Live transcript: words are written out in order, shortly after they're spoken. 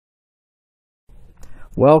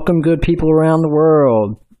Welcome, good people around the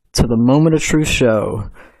world, to the Moment of Truth show.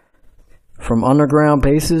 From underground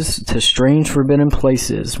bases to strange forbidden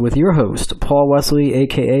places, with your host, Paul Wesley,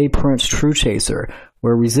 aka Princetruthchaser,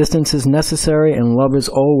 where resistance is necessary and love is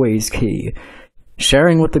always key.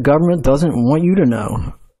 Sharing what the government doesn't want you to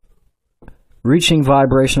know. Reaching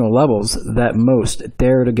vibrational levels that most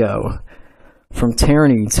dare to go. From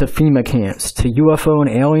tyranny to FEMA camps to UFO and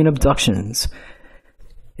alien abductions.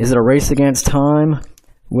 Is it a race against time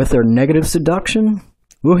with their negative seduction?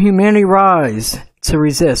 Will humanity rise to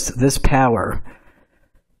resist this power,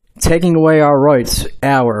 taking away our rights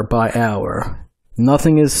hour by hour?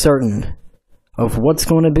 Nothing is certain of what's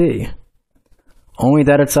going to be, only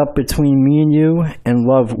that it's up between me and you, and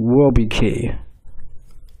love will be key.